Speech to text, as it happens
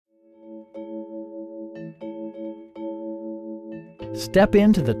Step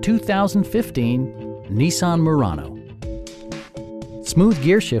into the 2015 Nissan Murano. Smooth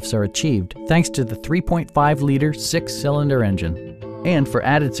gear shifts are achieved thanks to the 3.5-liter six-cylinder engine. And for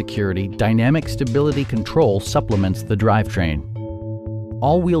added security, dynamic stability control supplements the drivetrain.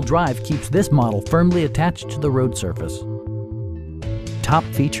 All-wheel drive keeps this model firmly attached to the road surface. Top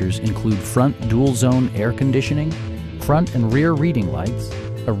features include front dual-zone air conditioning, front and rear reading lights,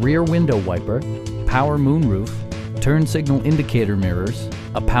 a rear window wiper, power moonroof, turn signal indicator mirrors,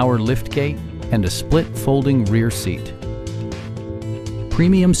 a power liftgate, and a split folding rear seat.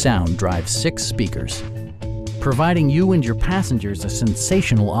 Premium sound drives 6 speakers, providing you and your passengers a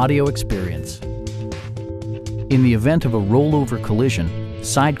sensational audio experience. In the event of a rollover collision,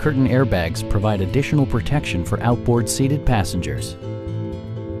 side curtain airbags provide additional protection for outboard seated passengers.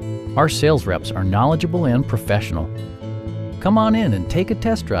 Our sales reps are knowledgeable and professional. Come on in and take a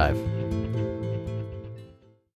test drive.